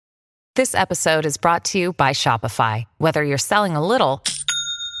This episode is brought to you by Shopify. Whether you're selling a little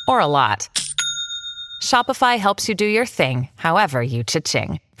or a lot, Shopify helps you do your thing, however you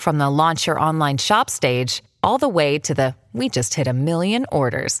cha-ching. From the launch your online shop stage, all the way to the we just hit 1 million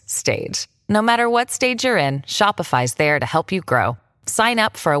orders stage. No matter what stage you're in, Shopify's there to help you grow. Sign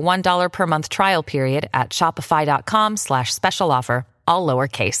up for a $1 per month trial period at shopify.com/special offer, all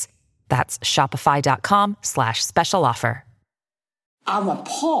lowercase. That's shopify.com/special offer. I'm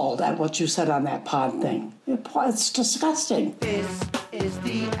appalled at what you said on that pod thing. It's disgusting. This is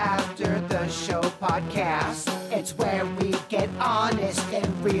the After the Show podcast. It's where we get honest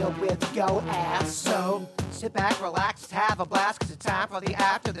and real with yo ass. So sit back, relax, have a blast, because it's time for the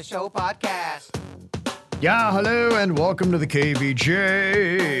After the Show podcast. Yeah, hello, and welcome to the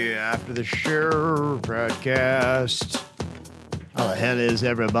KVJ After the Show podcast. How the hell is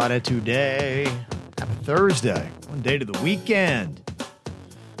everybody today? Happy Thursday, one day to the weekend.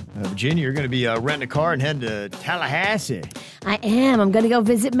 Virginia, you're going to be renting a car and heading to Tallahassee. I am. I'm going to go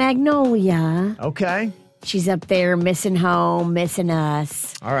visit Magnolia. Okay. She's up there missing home, missing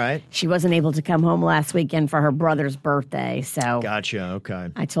us. All right. She wasn't able to come home last weekend for her brother's birthday, so Gotcha. Okay.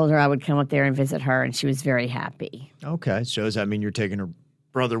 I told her I would come up there and visit her, and she was very happy. Okay. So does that mean you're taking her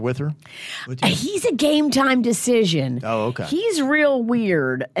brother with her? With you? He's a game time decision. Oh, okay. He's real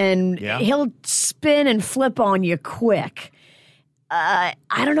weird, and he'll spin and flip on you quick. I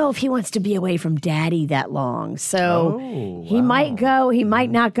don't know if he wants to be away from Daddy that long, so he might go, he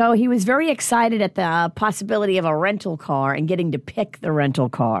might not go. He was very excited at the possibility of a rental car and getting to pick the rental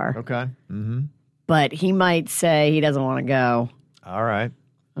car. Okay. Mm-hmm. But he might say he doesn't want to go. All right.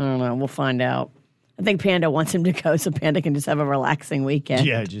 I don't know. We'll find out. I think Panda wants him to go so Panda can just have a relaxing weekend.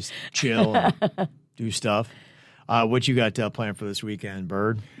 Yeah, just chill and do stuff. What you got planned for this weekend,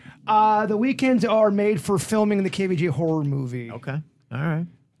 Bird? The weekends are made for filming the KVJ horror movie. Okay. All right.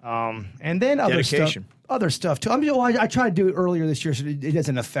 And then other Dedication. stuff too. I tried to do it earlier this year so it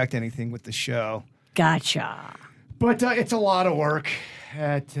doesn't affect anything with the show. Gotcha. But it's a lot of work.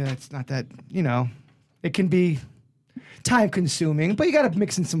 It's not that, it can be time consuming, but you got to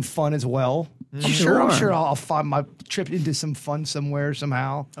mix in some fun as well. I'm sure I'll find my trip into some fun somewhere,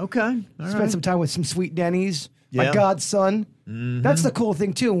 somehow. Okay. Spend some time with some sweet Denny's. Yeah. My godson. Mm-hmm. That's the cool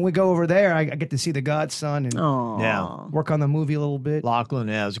thing, too. When we go over there, I get to see the godson and work on the movie a little bit. Lachlan,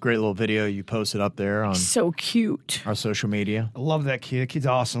 it was a great little video you posted up there on So cute. our social media. I love that kid. The kid's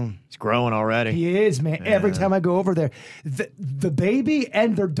awesome. He's growing already. He is, man. Yeah. Every time I go over there, the baby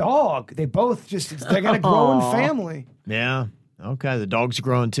and their dog, they both they got a growing family. Yeah. Okay. The dog's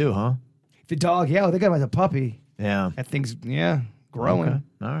growing too, huh? The dog, they got him as a puppy. Yeah. That thing's, growing. Okay.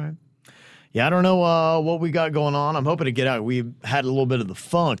 All right. Yeah, I don't know what we got going on. I'm hoping to get out. We had a little bit of the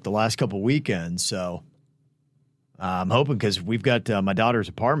funk the last couple weekends, so I'm hoping because we've got my daughter's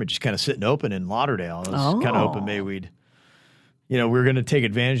apartment just kind of sitting open in Lauderdale. I was kind of hoping maybe we'd, we were going to take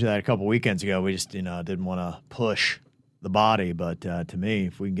advantage of that a couple weekends ago. We just, didn't want to push the body, but to me,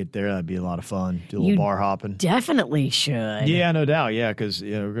 if we can get there, that'd be a lot of fun. Do a little bar hopping. Definitely should. Yeah, no doubt. Yeah, because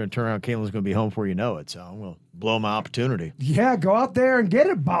we're going to turn around. Caitlin's going to be home before you know it, so I'm going to blow my opportunity. Yeah, go out there and get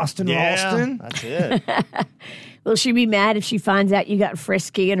it, Boston, Ralston. That's it. Will she be mad if she finds out you got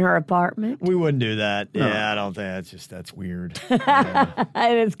frisky in her apartment? We wouldn't do that. Yeah, I don't think that's weird.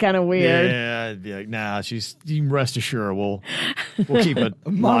 It's kind of weird. Yeah, I'd be like, nah, you can rest assured we'll keep it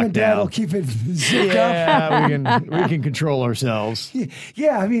Mom and Dad down. will keep it zipped up. Yeah, we can control ourselves.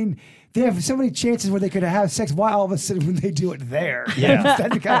 Yeah, I mean, they have so many chances where they could have sex. Why all of a sudden when they do it there? Yeah.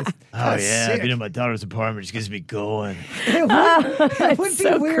 That's kind of sick. Being in my daughter's apartment just gets me going. It would be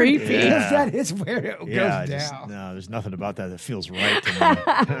so weird creepy. if that is where it goes down. No, there's nothing about that feels right to me.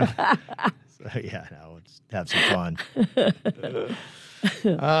 Let's have some fun.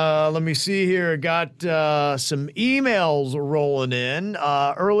 Let me see here. Got some emails rolling in.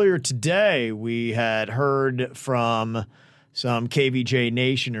 Earlier today, we had heard from some KVJ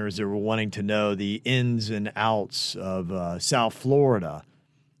Nationers that were wanting to know the ins and outs of South Florida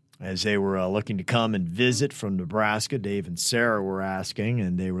as they were looking to come and visit from Nebraska. Dave and Sarah were asking,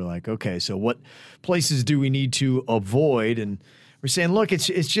 and they were like, okay, so what places do we need to avoid? And we're saying, look, it's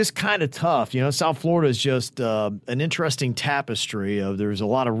just kind of tough. South Florida is just an interesting tapestry of there's a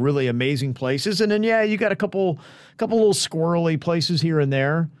lot of really amazing places. And then, you got a couple little squirrely places here and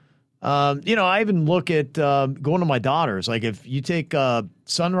there. I even look at going to my daughter's. Like if you take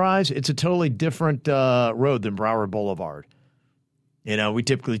Sunrise, it's a totally different road than Broward Boulevard. We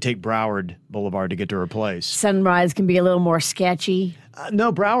typically take Broward Boulevard to get to her place. Sunrise can be a little more sketchy.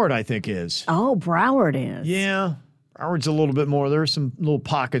 No, Broward, I think, is. Oh, Broward is. Yeah. Broward's a little bit more. There's some little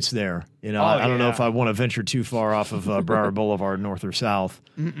pockets there. I don't know if I want to venture too far off of Broward Boulevard, north or south.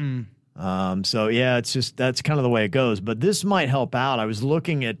 So, yeah, it's just that's kind of the way it goes. But this might help out. I was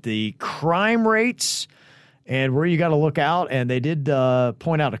looking at the crime rates and where you got to look out, and they did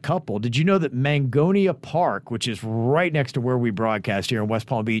point out a couple. Did you know that Mangonia Park, which is right next to where we broadcast here in West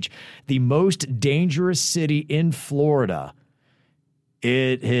Palm Beach, the most dangerous city in Florida,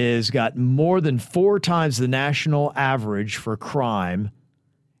 it has got more than 4 times the national average for crime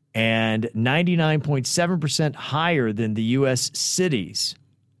and 99.7% higher than the U.S. cities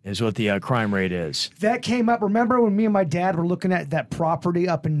is what the crime rate is. That came up. Remember when me and my dad were looking at that property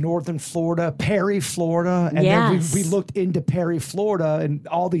up in northern Florida, Perry, Florida? And then we looked into Perry, Florida, and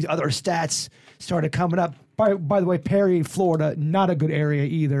all these other stats started coming up. By the way, Perry, Florida, not a good area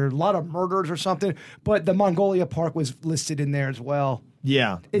either. A lot of murders or something, but the Mongolia Park was listed in there as well.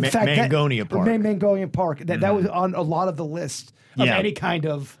 Yeah, in fact, Mangonia Park. Mangonia Park. That was on a lot of the lists of any kind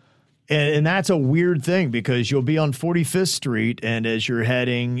of... And that's a weird thing because you'll be on 45th Street, and as you're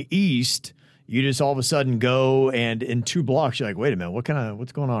heading east, you just all of a sudden go, and in 2 blocks, you're like, wait a minute,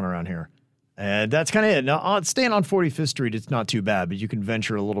 what's going on around here? And that's kind of it. Now, staying on 45th Street, it's not too bad, but you can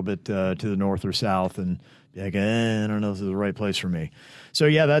venture a little bit to the north or south and be like, I don't know if this is the right place for me. So,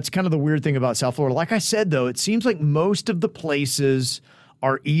 yeah, that's kind of the weird thing about South Florida. Like I said, though, it seems like most of the places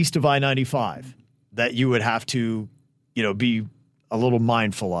are east of I-95 that you would have to, be a little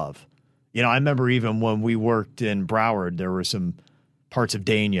mindful of. I remember even when we worked in Broward, there were some parts of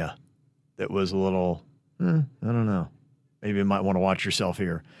Dania that was a little, I don't know. Maybe you might want to watch yourself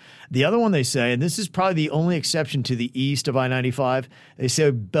here. The other one they say, and this is probably the only exception to the east of I-95, they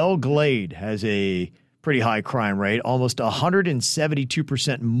say Belle Glade has a pretty high crime rate, almost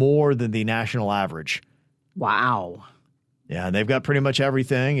 172% more than the national average. Wow. Yeah, and they've got pretty much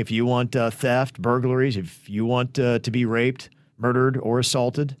everything. If you want theft, burglaries, if you want to be raped, murdered, or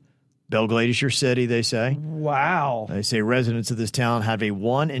assaulted, Belle Glade is your city, they say. Wow. They say residents of this town have a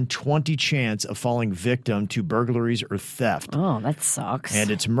 1 in 20 chance of falling victim to burglaries or theft. Oh, that sucks.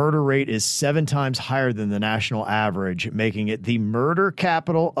 And its murder rate is 7 times higher than the national average, making it the murder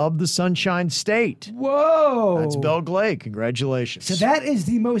capital of the Sunshine State. Whoa. That's Belle Glade. Congratulations. So that is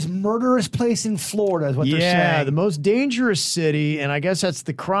the most murderous place in Florida is what they're saying. Yeah, the most dangerous city, and I guess that's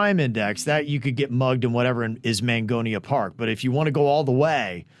the crime index. That you could get mugged and whatever is Mangonia Park. But if you want to go all the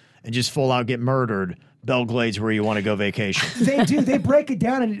way and just full out get murdered, Belle Glade's where you want to go vacation. They do. They break it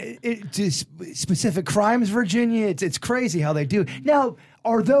down into specific crimes, Virginia. It's crazy how they do. Now,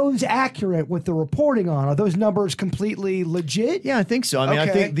 are those accurate with the reporting on? Are those numbers completely legit? Yeah, I think so. I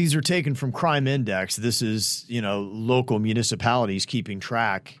think these are taken from Crime Index. This is, local municipalities keeping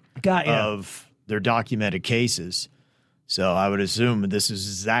track of their documented cases. So I would assume this is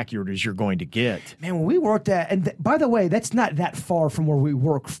as accurate as you're going to get. Man, when we worked at, and by the way, that's not that far from where we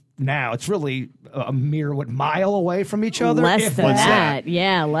work now. It's really a mere, mile away from each other? Less than that.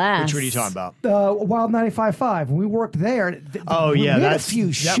 Yeah, less. Which one are you talking about? Wild 95.5. When we worked there, we had a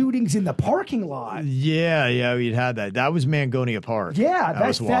few shootings in the parking lot. Yeah, we'd had that. That was Mangonia Park. Yeah,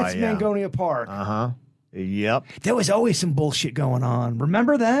 that's Mangonia Park. Uh-huh. Yep. There was always some bullshit going on.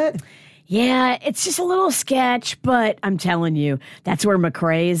 Remember that? Yeah, it's just a little sketch, but I'm telling you, that's where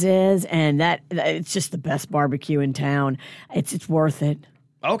McRae's is, and that it's just the best barbecue in town. It's worth it.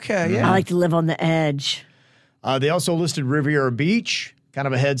 Okay, yeah. I like to live on the edge. They also listed Riviera Beach, kind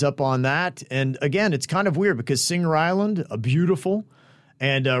of a heads up on that. And again, it's kind of weird because Singer Island, beautiful,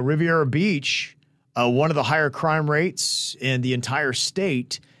 and Riviera Beach, one of the higher crime rates in the entire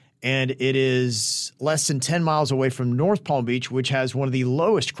state. And it is less than 10 miles away from North Palm Beach, which has one of the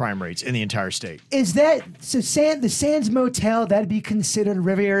lowest crime rates in the entire state. Is that the Sands Motel? That'd be considered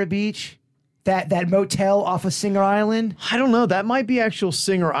Riviera Beach? That motel off of Singer Island? I don't know. That might be actual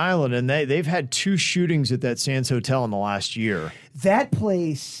Singer Island, and they've had 2 shootings at that Sands Hotel in the last year. That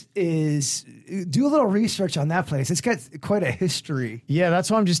place is... Do a little research on that place. It's got quite a history. Yeah, that's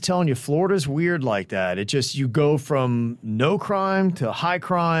why I'm just telling you, Florida's weird like that. It just, you go from no crime to high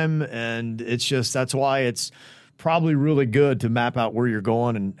crime, and it's just, that's why it's probably really good to map out where you're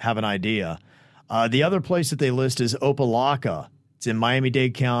going and have an idea. The other place that they list is Opelika. It's in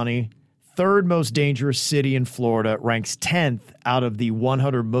Miami-Dade County. 3rd most dangerous city in Florida, ranks 10th out of the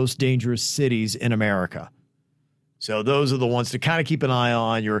 100 most dangerous cities in America. So those are the ones to kind of keep an eye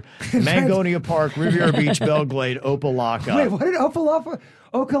on. Your Mangonia Park, Riviera Beach, Belle Glade, Opelika. Wait, what did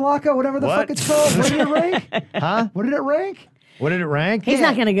Opelika, whatever the fuck it's called, what did it rank? Huh? What did it rank? What did it rank? He's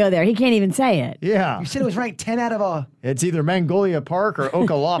not going to go there. He can't even say it. Yeah. You said it was ranked 10 out of a... It's either Mangonia Park or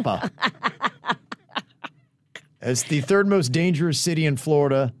Ocalapa. It's the 3rd most dangerous city in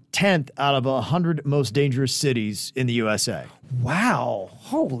Florida, 10th out of 100 most dangerous cities in the USA. Wow.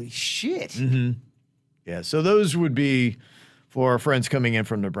 Holy shit. Mm-hmm. Yeah, so those would be For our friends coming in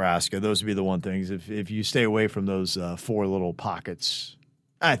from Nebraska, those would be the one things. If you stay away from those 4 little pockets,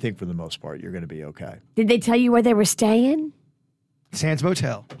 I think for the most part, you're going to be okay. Did they tell you where they were staying? Sands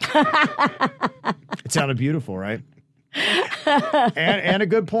Motel. It sounded beautiful, right? and a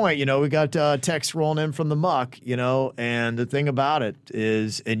good point. We got texts rolling in from the muck, and the thing about it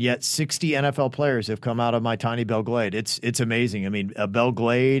is, and yet 60 NFL players have come out of my tiny Belle Glade. It's amazing. I mean, Belle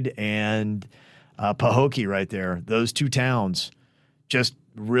Glade and Pahokee right there, those 2 towns, just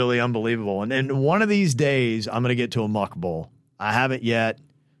really unbelievable. And then one of these days, I'm going to get to a muck bowl. I haven't yet,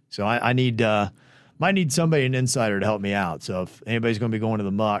 so I might need somebody, an insider, to help me out. So if anybody's going to be going to the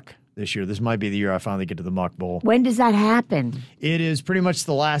muck this year, this might be the year I finally get to the muck bowl. When does that happen? It is pretty much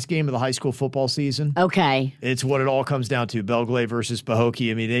the last game of the high school football season. Okay. It's what it all comes down to, Belle Glade versus Pahokee.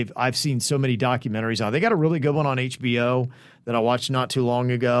 I mean, I've seen so many documentaries on it. They got a really good one on HBO that I watched not too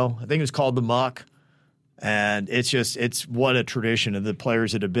long ago. I think it was called The Muck. And it's what a tradition of the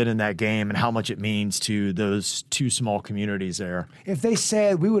players that have been in that game and how much it means to those 2 small communities there. If they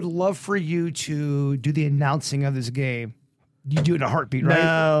said, we would love for you to do the announcing of this game, you do it in a heartbeat, right?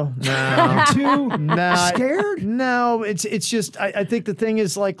 No. Too scared? No, it's just, I think the thing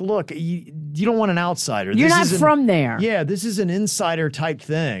is, like, look, you don't want an outsider. You're not from there. Yeah, this is an insider type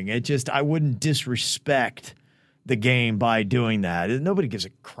thing. I wouldn't disrespect the game by doing that. Nobody gives a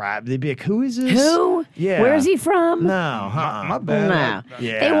crap. They'd be like, who is this? Who? Yeah. Where's he from? No. My bad. No.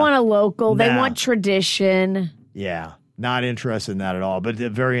 Yeah. They want a local. They Nah. want tradition. Yeah. Not interested in that at all, but they're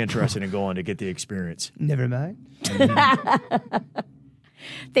very interested in going to get the experience. Never mind.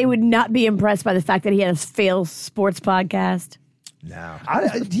 They would not be impressed by the fact that he had a failed sports podcast. No.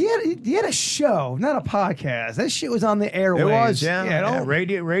 He had a show, not a podcast. That shit was on the airwaves. It was, yeah. Yeah,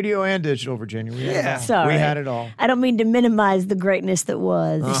 Radio and digital, Virginia. We had it all. Sorry. We had it all. I don't mean to minimize the greatness that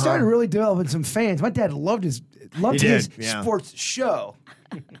was. He started really developing some fans. My dad loved his yeah. sports show.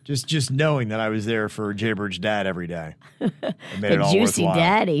 Just knowing that I was there for Jaybird's dad every day. It made The it all Juicy worthwhile.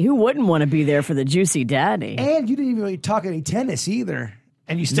 Daddy. Who wouldn't want to be there for the Juicy Daddy? And you didn't even really talk any tennis either.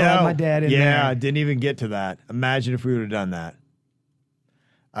 And you still had my dad in there. Yeah, I didn't even get to that. Imagine if we would have done that.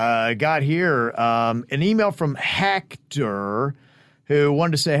 I got here an email from Hector, who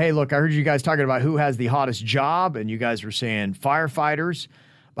wanted to say, hey, look, I heard you guys talking about who has the hottest job, and you guys were saying firefighters,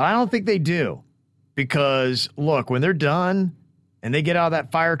 but I don't think they do. Because, look, when they're done and they get out of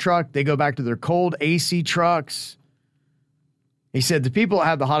that fire truck, they go back to their cold AC trucks. He said the people that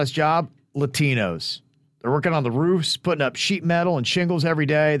have the hottest job, Latinos. They're working on the roofs, putting up sheet metal and shingles every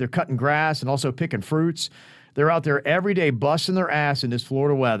day. They're cutting grass and also picking fruits. They're out there every day busting their ass in this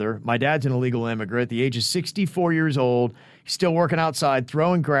Florida weather. My dad's an illegal immigrant. The age is 64 years old. He's still working outside,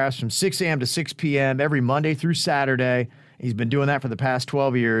 throwing grass from 6 a.m. to 6 p.m. every Monday through Saturday. He's been doing that for the past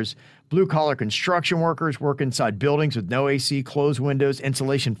 12 years. Blue-collar construction workers work inside buildings with no AC, closed windows,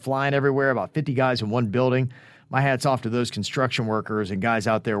 insulation flying everywhere, about 50 guys in one building. My hat's off to those construction workers and guys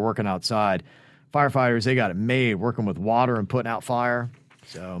out there working outside. Firefighters, they got it made, working with water and putting out fire.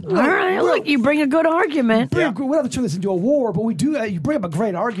 So, All right, look, you bring a good argument. We don't have to turn this into a war, but we do. You bring up a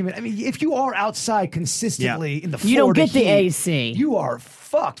great argument. I mean, if you are outside consistently in the Florida You don't get the heat, AC. You are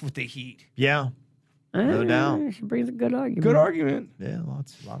fucked with the heat. yeah, no doubt. She brings a good argument. Good argument. Yeah,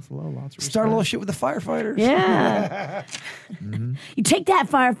 lots of love, lots of Start a little shit with the firefighters. Yeah. You take that,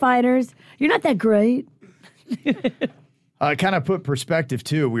 firefighters. You're not that great. Kind of put perspective,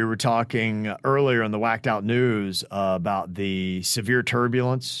 too. We were talking earlier in the Whacked Out News about the severe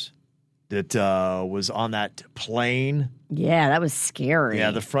turbulence that was on that plane. Yeah, that was scary. Yeah,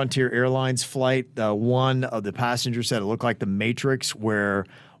 the Frontier Airlines flight. One of the passengers said it looked like the Matrix, where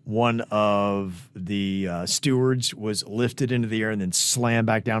one of the stewards was lifted into the air and then slammed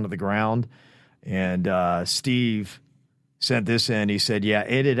back down to the ground. And Steve sent this in. He said, yeah,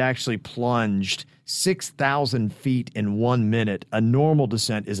 it had actually plunged 6,000 feet in 1 minute. A normal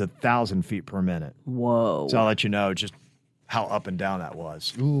descent is 1,000 feet per minute. Whoa. So I'll let you know just how up and down that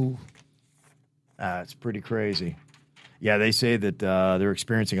was. Ooh. It's pretty crazy. Yeah, they say that they're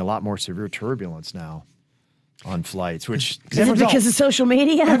experiencing a lot more severe turbulence now on flights, which... Is it because of social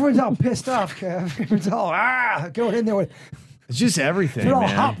media? Everyone's all pissed off, Kev. Everyone's all, going in there with... It's just everything, They're all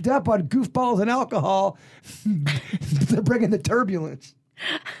man. hopped up on goofballs and alcohol. They're bringing the turbulence.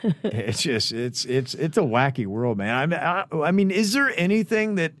 It's just it's a wacky world, man. I mean, is there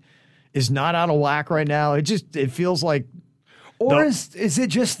anything that is not out of whack right now? It feels like, or is it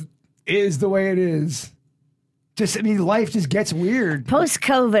just is the way it is? Just life just gets weird.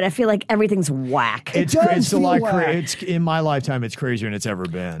 Post-COVID, I feel like everything's whack. It does it's a feel lot. whack. It's in my lifetime, it's crazier than it's ever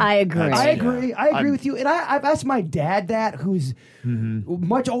been. I agree. I agree with you. And I've asked my dad that, who's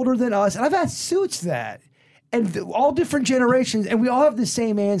much older than us, and I've asked Suits that. and all different generations, and we all have the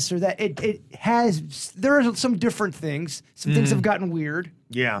same answer that there are some different things. Some things have gotten weird.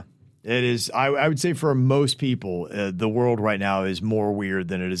 Yeah, it is. I would say for most people, the world right now is more weird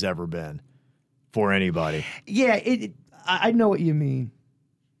than it has ever been for anybody. Yeah, I know what you mean.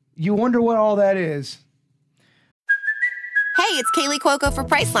 You wonder what all that is. Hey, it's Kaylee Cuoco for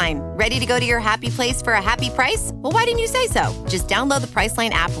Priceline. Ready to go to your happy place for a happy price? Well, why didn't you say so? Just download the Priceline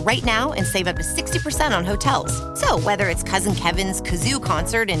app right now and save up to 60% on hotels. So whether it's Cousin Kevin's Kazoo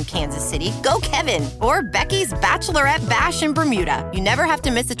Concert in Kansas City, go Kevin, or Becky's Bachelorette Bash in Bermuda, you never have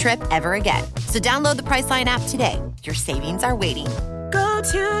to miss a trip ever again. So download the Priceline app today. Your savings are waiting. Go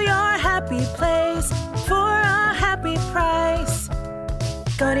to your happy place for a happy price.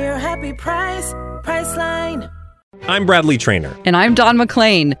 Go to your happy price, Priceline. I'm Bradley Trainer. And I'm Don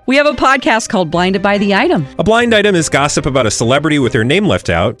McClain. We have a podcast called Blinded by the Item. A blind item is gossip about a celebrity with their name left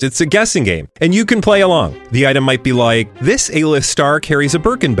out. It's a guessing game, and you can play along. The item might be like, this A-list star carries a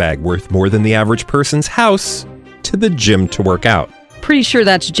Birkin bag worth more than the average person's house to the gym to work out. Pretty sure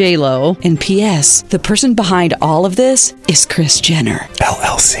that's J-Lo. And P.S. the person behind all of this is Kris Jenner,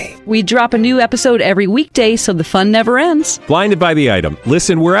 LLC. We drop a new episode every weekday so the fun never ends. Blinded by the Item.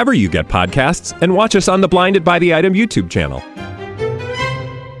 Listen wherever you get podcasts and watch us on the Blinded by the Item YouTube channel.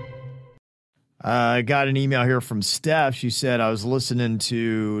 I got an email here from Steph. She said, I was listening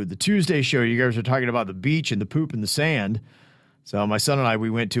to the Tuesday show. You guys were talking about the beach and the poop in the sand. So my son and I,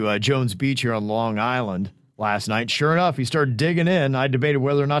 we went to Jones Beach here on Long Island last night. Sure enough, he started digging in. I debated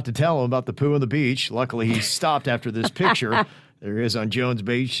whether or not to tell him about the poo on the beach. Luckily, he stopped after this picture. There he is on Jones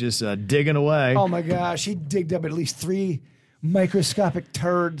Beach, just digging away. Oh, my gosh. He digged up at least 3 microscopic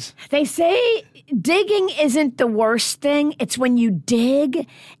turds. They say digging isn't the worst thing. It's when you dig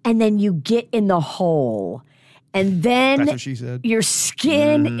and then you get in the hole. And then that's what she said. Your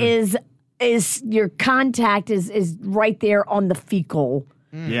skin is your contact is right there on the fecal.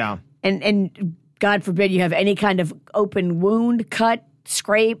 Yeah. And God forbid you have any kind of open wound, cut,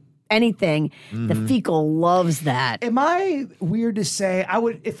 scrape, anything. The fecal loves that. Am I weird to say I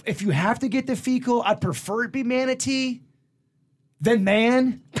would if you have to get the fecal, I'd prefer it be manatee than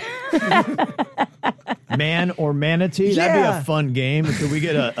man? Man or manatee? Yeah. That'd be a fun game. Could we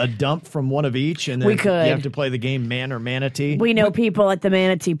get a dump from one of each? And then We could. You have to play the game man or manatee? We know people at the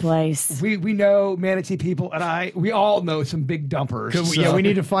manatee place. We know manatee people, and we all know some big dumpers. Yeah, we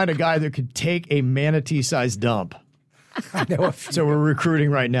need to find a guy that could take a manatee-sized dump. I know a few. So we're recruiting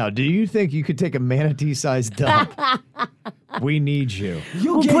right now. Do you think you could take a manatee-sized dump? We need you.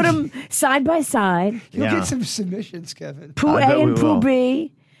 We'll put them side by side. You'll Yeah. get some submissions, Kevin. Poo I A bet we and Poo will.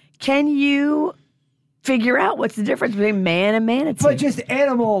 B. Can you figure out what's the difference between man and manatee? But just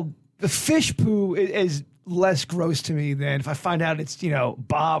the fish poo is less gross to me than if I find out it's,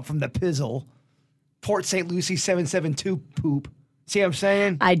 Bob from the Pizzle, Port St. Lucie 772 poop. See what I'm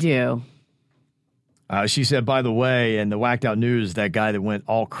saying? I do. She said, by the way, in the Whacked Out News, that guy that went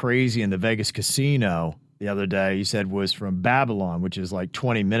all crazy in the Vegas casino the other day, he said was from Babylon, which is like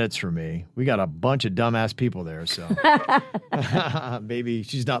 20 minutes from me. We got a bunch of dumbass people there, so maybe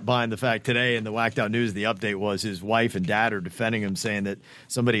she's not buying the fact today in the Whacked Out News, the update was his wife and dad are defending him, saying that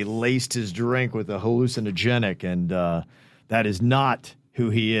somebody laced his drink with a hallucinogenic, and that is not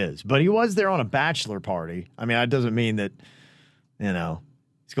who he is. But he was there on a bachelor party. I mean, that doesn't mean that, he's going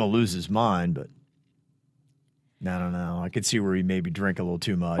to lose his mind, but I don't know. I could see where he maybe drink a little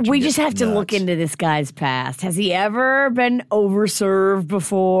too much. We just have to look into this guy's past. Has he ever been overserved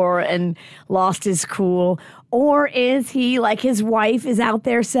before and lost his cool? Or is he, like his wife is out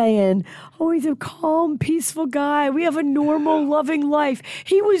there saying, oh, he's a calm, peaceful guy. We have a normal, loving life.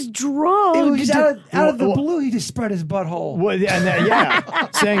 He was drugged. It was just out of the blue, he just spread his butthole. Well,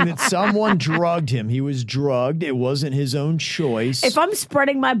 saying that someone drugged him. He was drugged. It wasn't his own choice. If I'm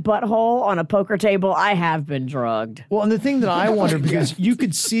spreading my butthole on a poker table, I have been drugged. Well, and the thing that I wonder, because you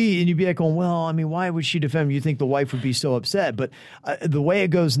could see and you'd be like, well, I mean, why would she defend him? You think the wife would be so upset. But the way it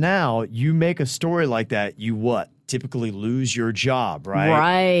goes now, you make a story like that, you what? Typically lose your job, right?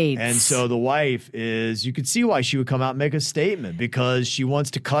 Right. And so the wife you could see why she would come out and make a statement, because she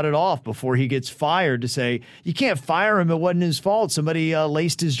wants to cut it off before he gets fired, to say, you can't fire him. It wasn't his fault. Somebody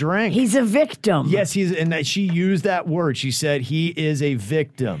laced his drink. He's a victim. Yes, and she used that word. She said he is a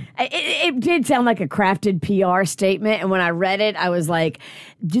victim. It did sound like a crafted PR statement. And when I read it, I was like,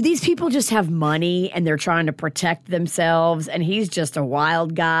 do these people just have money and they're trying to protect themselves? And he's just a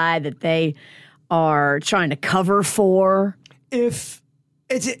wild guy that they are trying to cover for? If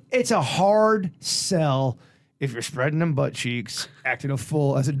it's a hard sell if you're spreading them butt cheeks, acting a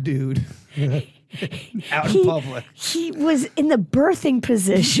fool as a dude. Out in public. He was in the birthing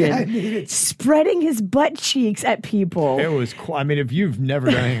position, spreading his butt cheeks at people. It was cool. I mean, if you've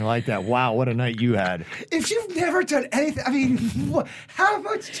never done anything like that, wow, what a night you had. If you've never done anything, I mean, how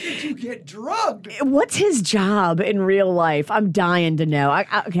much did you get drugged? What's his job in real life? I'm dying to know.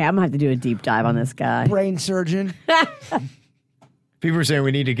 Okay, I'm going to have to do a deep dive on this guy. Brain surgeon. People are saying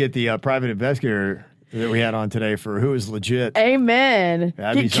we need to get the private investigator that we had on today for who is legit. Amen.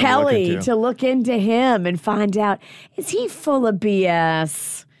 That'd Get Kelly to look into him and find out, is he full of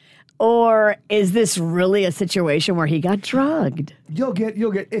BS? Or is this really a situation where he got drugged? You'll get,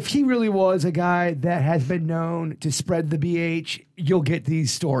 if he really was a guy that has been known to spread the BH, you'll get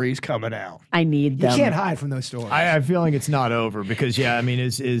these stories coming out. I need them. You can't hide from those stories. I have a feeling it's not over because, yeah, I mean,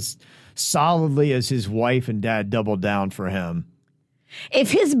 as solidly as his wife and dad doubled down for him.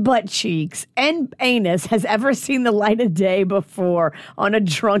 If his butt cheeks and anus has ever seen the light of day before on a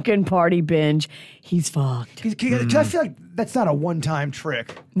drunken party binge, he's fucked. I feel like that's not a one-time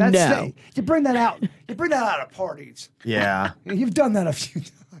trick. No. You bring that out. You bring that out at parties. Yeah. You've done that a few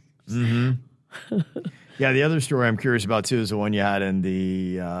times. Mm-hmm. Yeah, the other story I'm curious about, too, is the one you had in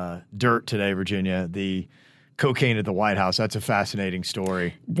the dirt today, Virginia, the cocaine at the White House. That's a fascinating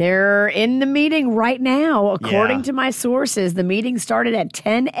story. They're in the meeting right now. According to my sources, the meeting started at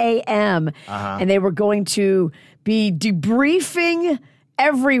 10 a.m. And they were going to be debriefing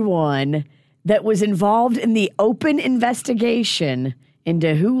everyone that was involved in the open investigation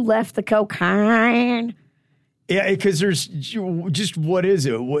into who left the cocaine. Yeah, because there's just, what is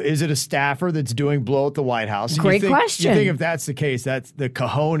it? Is it a staffer that's doing blow at the White House? Great question. You think if that's the case, that's the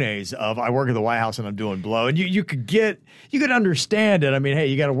cojones of I work at the White House and I'm doing blow. And you could understand it. I mean, hey,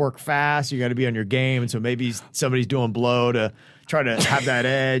 you got to work fast. You got to be on your game. And so maybe somebody's doing blow to try to have that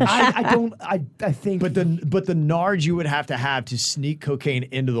edge. I think. But the nards you would have to sneak cocaine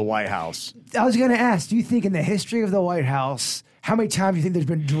into the White House. I was going to ask, do you think in the history of the White House, how many times do you think there's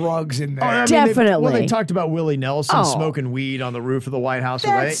been drugs in there? Definitely. They talked about Willie Nelson smoking weed on the roof of the White House.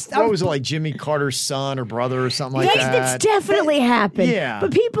 What was it, like Jimmy Carter's son or brother or something like that? That's definitely happened. Yeah.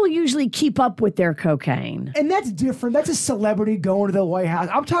 But people usually keep up with their cocaine. And that's different. That's a celebrity going to the White House.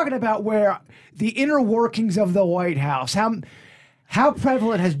 I'm talking about where the inner workings of the White House. How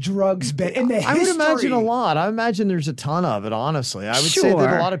prevalent has drugs been in the history? I would imagine a lot. I imagine there's a ton of it, honestly. I would say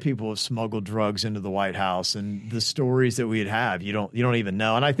that a lot of people have smuggled drugs into the White House, and the stories that we'd have, you don't even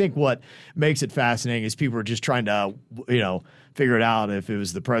know. And I think what makes it fascinating is people are just trying to, figure it out if it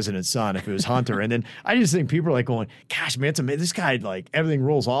was the president's son, if it was Hunter. And then I just think people are like going, gosh, man, it's amazing. This guy, like, everything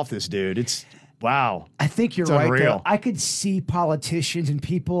rolls off this dude. It's, wow. I think you're right, though. I could see politicians and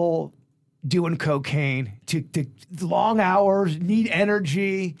people doing cocaine to long hours, need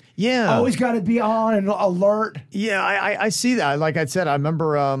energy. Yeah. Always got to be on and alert. Yeah, I see that. Like I said, I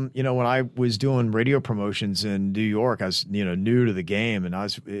remember, when I was doing radio promotions in New York, I was, new to the game, and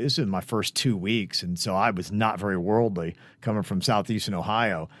this was my first 2 weeks. And so I was not very worldly coming from Southeastern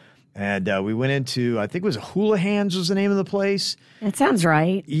Ohio. And we went into, I think it was Houlihan's was the name of the place. That sounds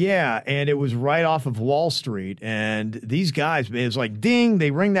right. Yeah, and it was right off of Wall Street. And these guys, it was like, ding,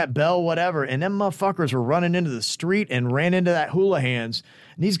 they ring that bell, whatever. And them motherfuckers were running into the street and ran into that Houlihan's.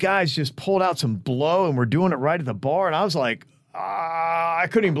 And these guys just pulled out some blow and were doing it right at the bar. And I was like, I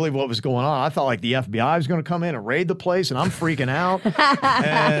couldn't even believe what was going on. I thought like the FBI was going to come in and raid the place, and I'm freaking out.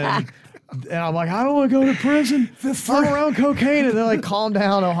 And I'm like, I don't want to go to prison. I'm around cocaine. And they're like, calm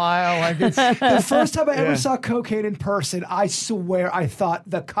down, Ohio. Like, it's the first time I ever saw cocaine in person, I swear I thought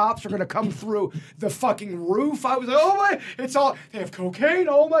the cops were going to come through the fucking roof. I was like, oh my, they have cocaine.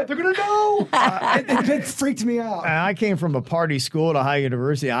 Oh my, they're going to know. It freaked me out. And I came from a party school at Ohio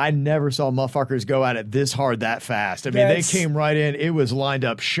University. I never saw motherfuckers go at it this hard that fast. I mean, they came right in. It was lined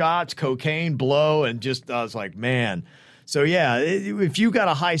up shots, cocaine, blow, and just, I was like, man. So, yeah, if you got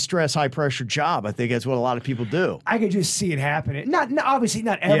a high-stress, high-pressure job, I think that's what a lot of people do. I could just see it happening. Obviously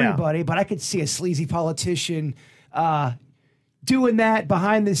not everybody, but I could see a sleazy politician doing that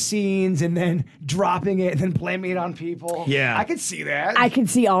behind the scenes and then dropping it and then blaming it on people. Yeah. I could see that. I could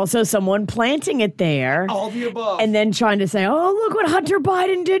see also someone planting it there. All the above. And then trying to say, oh, look what Hunter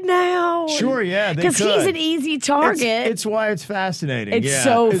Biden did now. Sure, yeah. Because he's an easy target. It's why it's fascinating. It's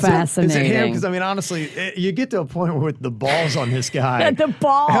so fascinating. Is it him? Because, I mean, honestly, you get to a point with the balls on this guy. The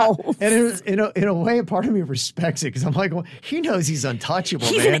balls. And it was, in a way, part of me respects it because I'm like, well, he knows he's untouchable,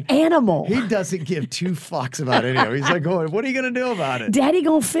 he's man. An animal. He doesn't give two fucks about anything. He's like, what are you going to do about it? Daddy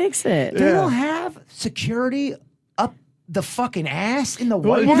gonna fix it. They don't have security up the fucking ass in the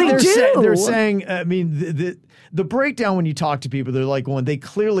Well, White House? they're saying, I mean, the breakdown when you talk to people, they're like, they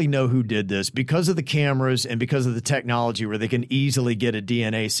clearly know who did this because of the cameras and because of the technology where they can easily get a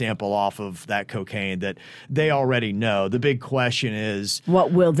DNA sample off of that cocaine that they already know. The big question is,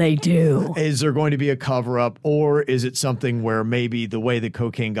 what will they do? Is there going to be a cover-up, or is it something where maybe the way the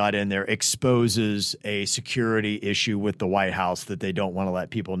cocaine got in there exposes a security issue with the White House that they don't want to let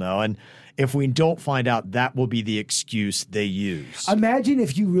people know? And if we don't find out, that will be the excuse they use. Imagine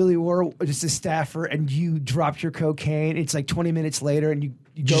if you really were just a staffer and you dropped your cocaine. It's like 20 minutes later and you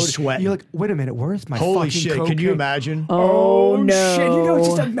go to sweat. You're like, wait a minute, where's my Holy fucking shit, cocaine? can you imagine? Oh, no. Shit, you know, it's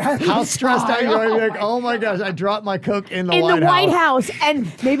just a matter How of stressed out time. you are. You're like, oh my gosh, I dropped my coke in the In White the White House. House.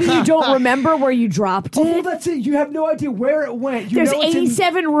 And maybe you don't remember where you dropped Oh, well, it. that's it. You have no idea where it went. You There's know it's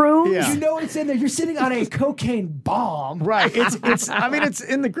 87 rooms. Yeah. You know it's in there. You're sitting on a cocaine bomb. Right. It's I mean, it's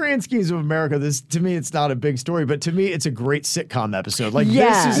in the grand schemes of America, this to me it's not a big story, but to me it's a great sitcom episode. Like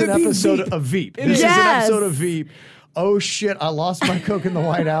Yes. this is an It'd be episode Veep. of Veep. It This is an Yes. episode of Veep. Oh shit, I lost my coke in the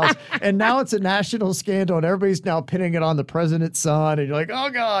White House. And now it's a national scandal and everybody's now pinning it on the president's son. And you're like, oh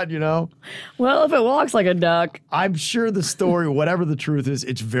God, you know. Well, if it walks like a duck. I'm sure the story, whatever the truth is,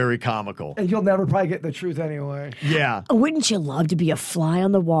 it's very comical. And you'll never probably get the truth anyway. Yeah. Wouldn't you love to be a fly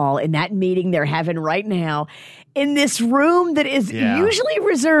on the wall in that meeting they're having right now in this room that is usually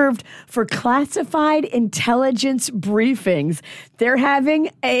reserved for classified intelligence briefings? They're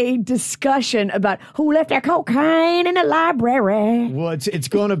having a discussion about who left their cocaine in the library. Well, it's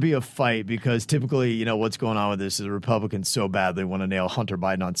going to be a fight because typically, you know, what's going on with this is the Republicans so bad they want to nail Hunter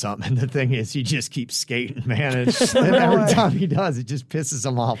Biden on something. And the thing is, he just keeps skating, man. And every time he does, it just pisses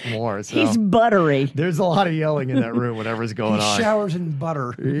him off more. So He's buttery. there's a lot of yelling in that room, whatever's going He on. showers in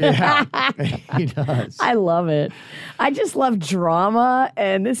butter. Yeah, he does. I love it. I just love drama,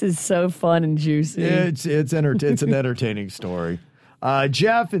 and this is so fun and juicy. It's an entertaining story.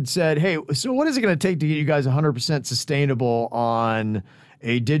 Jeff had said, hey, so what is it going to take to get you guys 100% sustainable on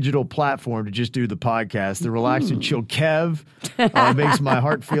a digital platform to just do the podcast? The Relax and Chill Kev makes my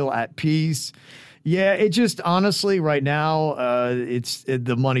heart feel at peace. Yeah, it just honestly right now,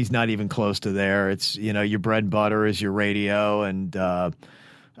 the money's not even close to there. It's, you know, your bread and butter is your radio. And,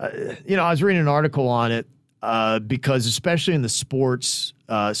 you know, I was reading an article on it because especially in the sports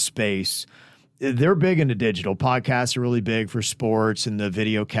space, they're big into digital. Podcasts are really big for sports and the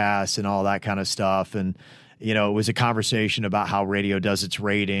video casts and all that kind of stuff. And, you know, it was a conversation about how radio does its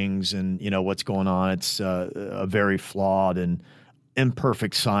ratings and, you know, what's going on. It's a very flawed and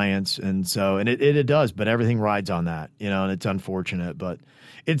imperfect science. And so, and it does, but everything rides on that, you know, and it's unfortunate, but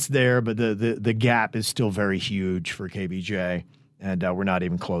it's there. But the gap is still very huge for KBJ. And we're not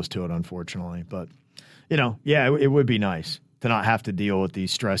even close to it, unfortunately. But, you know, yeah, it would be nice to not have to deal with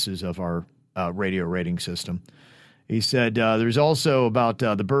these stresses of our radio rating system. He said there's also about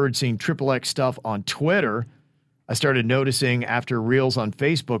the bird seeing XXX stuff on Twitter. I started noticing after Reels on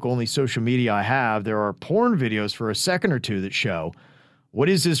Facebook, only social media I have, there are porn videos for a second or two that show. What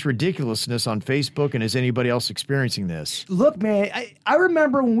is this ridiculousness on Facebook, and is anybody else experiencing this? Look, man, I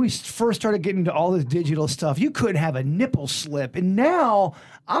remember when we first started getting into all this digital stuff, you couldn't have a nipple slip. And now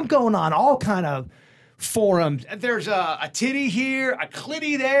I'm going on all kind of forums. There's a titty here, a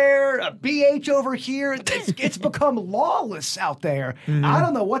clitty there, a BH over here. It's become lawless out there. Mm-hmm. I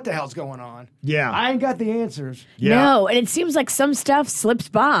don't know what the hell's going on. Yeah. I ain't got the answers. Yeah. No, and it seems like some stuff slips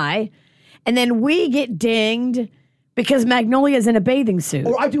by, and then we get dinged because Magnolia's in a bathing suit.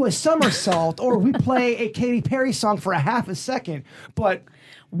 Or I do a somersault, or we play a Katy Perry song for a half a second. But,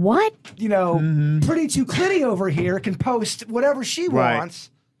 what? you know, Pretty Too Clitty over here can post whatever she Right.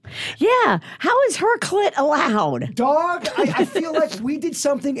 wants. Yeah. How is her clit allowed? Dog, I feel like we did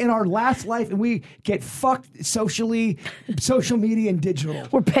something in our last life and we get fucked socially, social media and digital.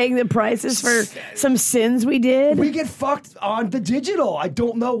 We're paying the prices for some sins we did. We get fucked on the digital. I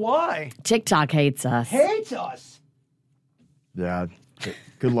don't know why. TikTok hates us. Hates us. Yeah.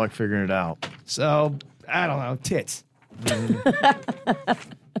 Good luck figuring it out. So, I don't know. Tits.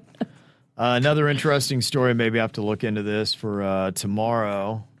 Another interesting story. Maybe I have to look into this for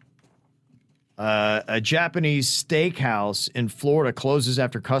tomorrow. A Japanese steakhouse in Florida closes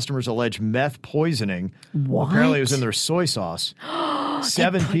after customers allege meth poisoning. Well, apparently it was in their soy sauce.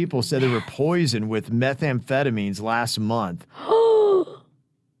 7 people said they were poisoned with methamphetamines last month.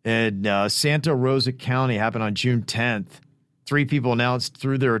 In Santa Rosa County, happened on June 10th. 3 people announced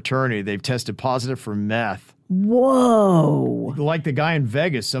through their attorney they've tested positive for meth. Whoa. Like the guy in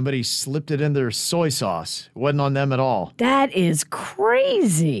Vegas, somebody slipped it in their soy sauce. It wasn't on them at all. That is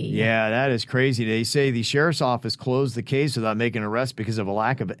crazy. Yeah, that is crazy. They say the sheriff's office closed the case without making an arrest because of a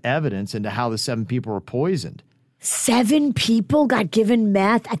lack of evidence into how the 7 people were poisoned. 7 people got given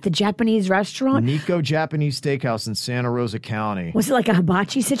meth at the Japanese restaurant? Nico Japanese Steakhouse in Santa Rosa County. Was it like a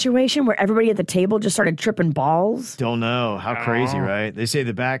hibachi situation where everybody at the table just started tripping balls? Don't know. How crazy, right? They say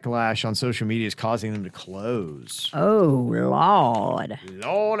the backlash on social media is causing them to close. Oh, Lord.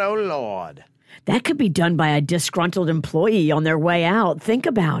 Lord, oh, Lord. That could be done by a disgruntled employee on their way out. Think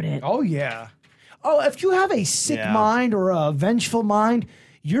about it. Oh, yeah. Oh, if you have a sick mind or a vengeful mind,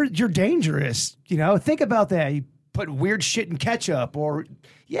 you're dangerous. You know, think about that. You put weird shit in ketchup, or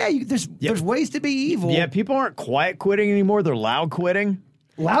there's ways to be evil. Yeah, people aren't quiet quitting anymore; they're loud quitting.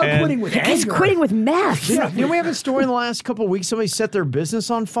 Quitting with He's anger. quitting with meth. Didn't we have a story in the last couple of weeks? Somebody set their business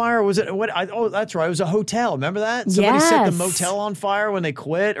on fire. Was it what? That's right. It was a hotel. Remember that? Somebody set the motel on fire when they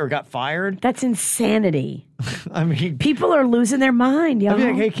quit or got fired. That's insanity. I mean, people are losing their mind, y'all. I'd be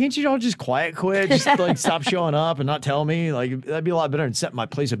like, hey, can't you all just quiet quit? Just like stop showing up and not tell me. Like that'd be a lot better than setting my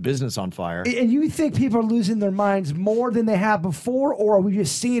place of business on fire. And you think people are losing their minds more than they have before, or are we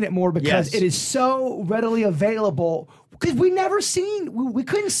just seeing it more because it is so readily available? Because we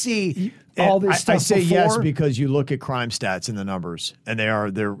couldn't see all this stuff I say before. yes because you look at crime stats and the numbers, and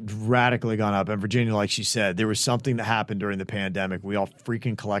they're radically gone up. And Virginia, like she said, there was something that happened during the pandemic. We all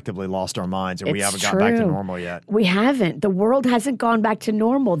freaking collectively lost our minds, and we haven't got back to normal yet. We haven't. The world hasn't gone back to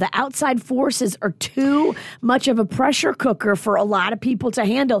normal. The outside forces are too much of a pressure cooker for a lot of people to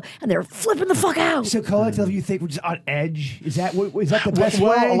handle, and they're flipping the fuck out. So collectively, you think we're just on edge? Is that the best way?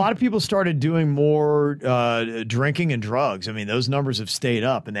 Well, a lot of people started doing more drinking and drugs. I mean, those numbers have stayed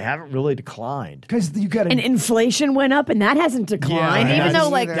up, and they haven't really declined. Because you got and inflation went up, and that hasn't declined. Yeah, even though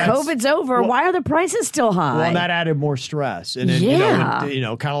COVID's over, why are the prices still high? Well, and that added more stress. And then, you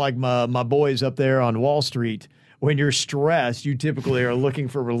know, kind of like my boys up there on Wall Street. When you're stressed, you typically are looking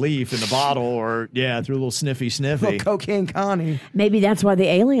for relief in the bottle or, through a little sniffy. Little cocaine Connie. Maybe that's why the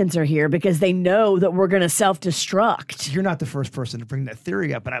aliens are here, because they know that we're going to self-destruct. You're not the first person to bring that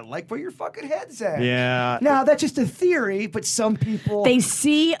theory up, but I like where your fucking head's at. Yeah. Now, that's just a theory, but some people... They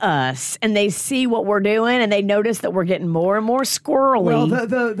see us, and they see what we're doing, and they notice that we're getting more and more squirrely.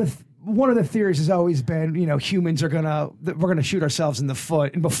 Well, one of the theories has always been, humans we're gonna shoot ourselves in the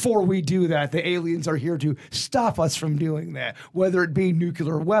foot, and before we do that, the aliens are here to stop us from doing that, whether it be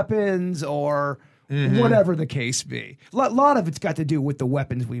nuclear weapons or whatever the case be. A lot of it's got to do with the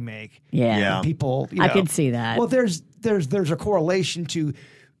weapons we make. Yeah. People, I could see that. Well, there's a correlation to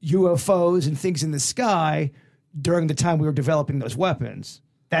UFOs and things in the sky during the time we were developing those weapons.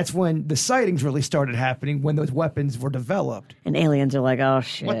 That's when the sightings really started happening, when those weapons were developed. And aliens are like, oh,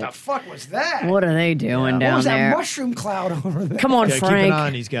 shit. What the fuck was that? What are they doing down there? What was that mushroom cloud over there? Come on, Keep Frank. an eye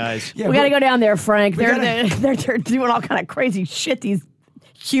on these guys. We got to go down there, Frank. They're doing all kind of crazy shit, these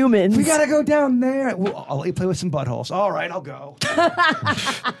humans. We got to go down there. I'll let you play with some buttholes. All right, I'll go.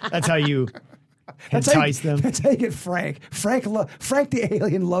 That's how you entice them. That's how you get Frank. Frank the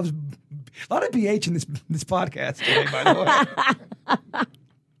alien loves a lot of BH in this podcast today, by the way.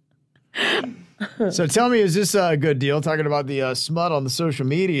 So tell me, is this a good deal? Talking about the smut on the social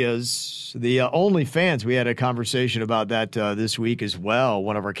medias, the OnlyFans. We had a conversation about that this week as well.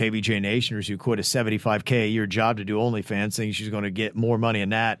 One of our KVJ Nationers who quit a $75K a year job to do OnlyFans, thinking she's going to get more money in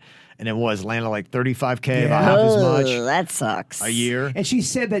that, and it landed like $35K, about half as much. That sucks. A year. And she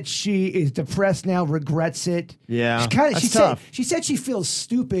said that she is depressed now, regrets it. Yeah, that's tough. She said she feels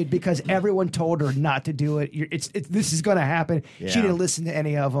stupid because everyone told her not to do it. This is going to happen. Yeah. She didn't listen to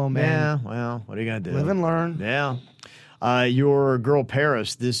any of them. Yeah, well, what are you going to do? Live and learn. Yeah. Your girl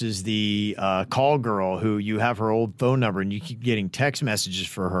Paris, this is the call girl who you have her old phone number and you keep getting text messages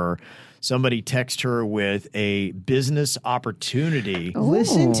for her. Somebody text her with a business opportunity. Ooh.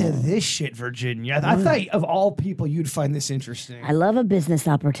 Listen to this shit, Virginia. I thought of all people you'd find this interesting. I love a business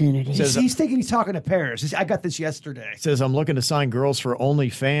opportunity. He's thinking he's talking to Paris. I got this yesterday. Says, I'm looking to sign girls for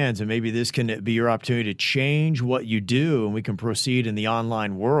OnlyFans, and maybe this can be your opportunity to change what you do, and we can proceed in the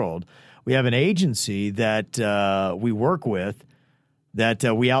online world. We have an agency that we work with that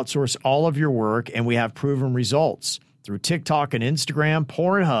we outsource all of your work, and we have proven results. Through TikTok and Instagram,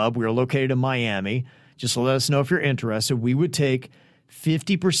 Pornhub. We are located in Miami. Just let us know if you're interested. We would take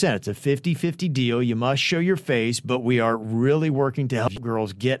 50%. It's a 50-50 deal. You must show your face, but we are really working to help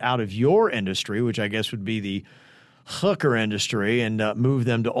girls get out of your industry, which I guess would be the hooker industry, and move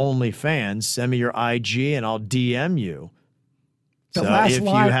them to OnlyFans. Send me your IG, and I'll DM you. So if you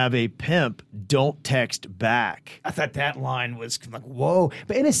have a pimp, don't text back. I thought that line was like, whoa.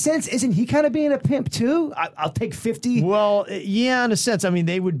 But in a sense, isn't he kind of being a pimp too? I'll take 50. Well, yeah, in a sense. I mean,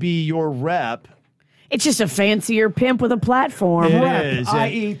 they would be your rep. It's just a fancier pimp with a platform. It is,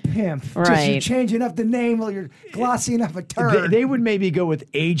 i.e. pimp. Just Right. you changing up the name while you're glossing up a turd. They would maybe go with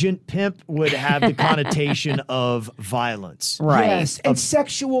agent pimp would have the connotation of violence. Right. Yes, and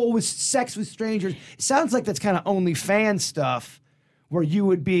sexual with sex with strangers. It sounds like that's kind of OnlyFans stuff where you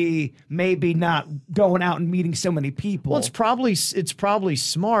would be maybe not going out and meeting so many people. Well, it's probably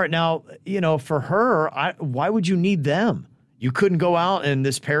smart. Now, for her, why would you need them? You couldn't go out and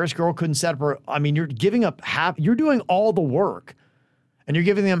this Paris girl couldn't set up her. I mean, you're giving up you're doing all the work and you're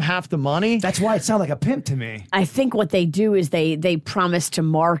giving them half the money. That's why it sounds like a pimp to me. I think what they do is they promise to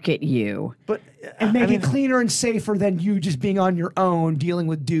market you. And make it cleaner and safer than you just being on your own dealing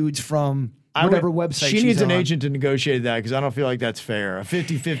with dudes from whatever website she needs an on. agent to negotiate that because I don't feel like that's fair. A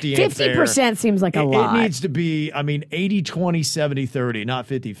 50-50 ain't fair. 50% seems like a lot. It needs to be, 80-20, 70-30, not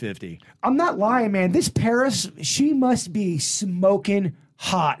 50-50. I'm not lying, man. This Paris, she must be smoking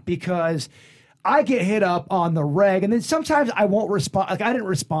hot because I get hit up on the reg, and then sometimes I won't respond. Like, I didn't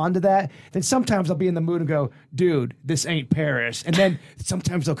respond to that. Then sometimes I'll be in the mood and go, dude, this ain't Paris. And then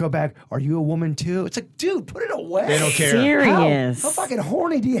sometimes they'll go back, are you a woman too? It's like, dude, put it away. They don't care. Serious. How fucking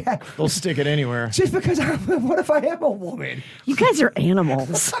horny do you have? They'll stick it anywhere. Just because what if I am a woman? You guys are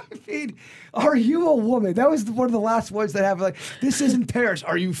animals. I mean, are you a woman? That was one of the last ones that have like, this isn't Paris.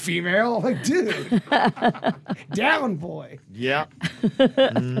 Are you female? I'm like, dude, down boy. Yeah.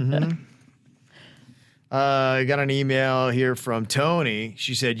 Mm-hmm. I got an email here from Tony.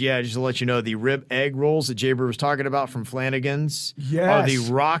 She said, yeah, just to let you know, the rib egg rolls that Jaber was talking about from Flanagan's are the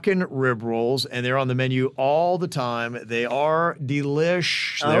rockin' rib rolls, and they're on the menu all the time. They are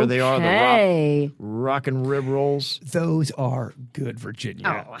delish. There they are, the rockin' rib rolls. Those are good,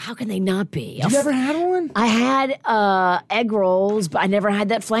 Virginia. Oh, how can they not be? You never had one? I had egg rolls, but I never had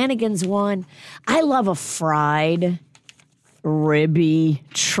that Flanagan's one. I love a fried ribby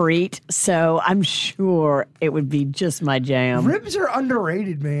treat, so I'm sure it would be just my jam. Ribs are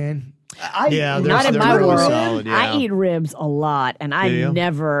underrated, man. Not in my world. Solid, I eat ribs a lot, and I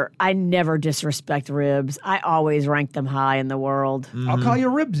never disrespect ribs. I always rank them high in the world. Mm-hmm. I'll call you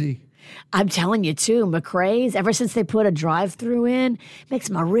Ribsy. I'm telling you too, McRae's, ever since they put a drive-through in,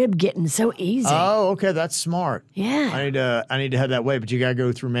 makes my rib getting so easy. Oh, okay, that's smart. Yeah. I need to head that way, but you got to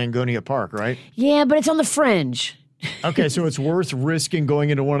go through Mangonia Park, right? Yeah, but it's on the fringe. Okay, so it's worth risking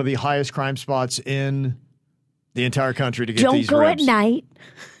going into one of the highest crime spots in the entire country to get these ribs. Don't go at night.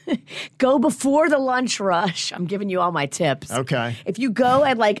 Go before the lunch rush. I'm giving you all my tips. Okay. If you go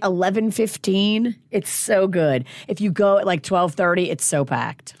at like 11:15, it's so good. If you go at like 12:30, it's so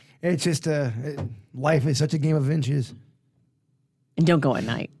packed. It's just life is such a game of inches. And don't go at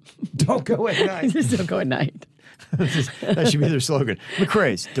night. Don't go at night. Just don't go at night. That should be their slogan.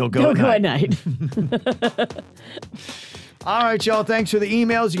 McRae's, don't go at night. All right, y'all. Thanks for the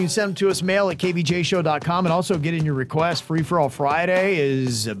emails. You can send them to us, mail at kvjshow.com, and also get in your request. Free for All Friday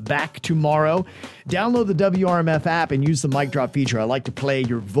is back tomorrow. Download the WRMF app and use the mic drop feature. I like to play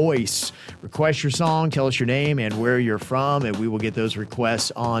your voice. Request your song, tell us your name and where you're from, and we will get those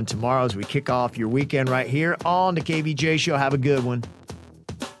requests on tomorrow as we kick off your weekend right here on the KVJ Show. Have a good one.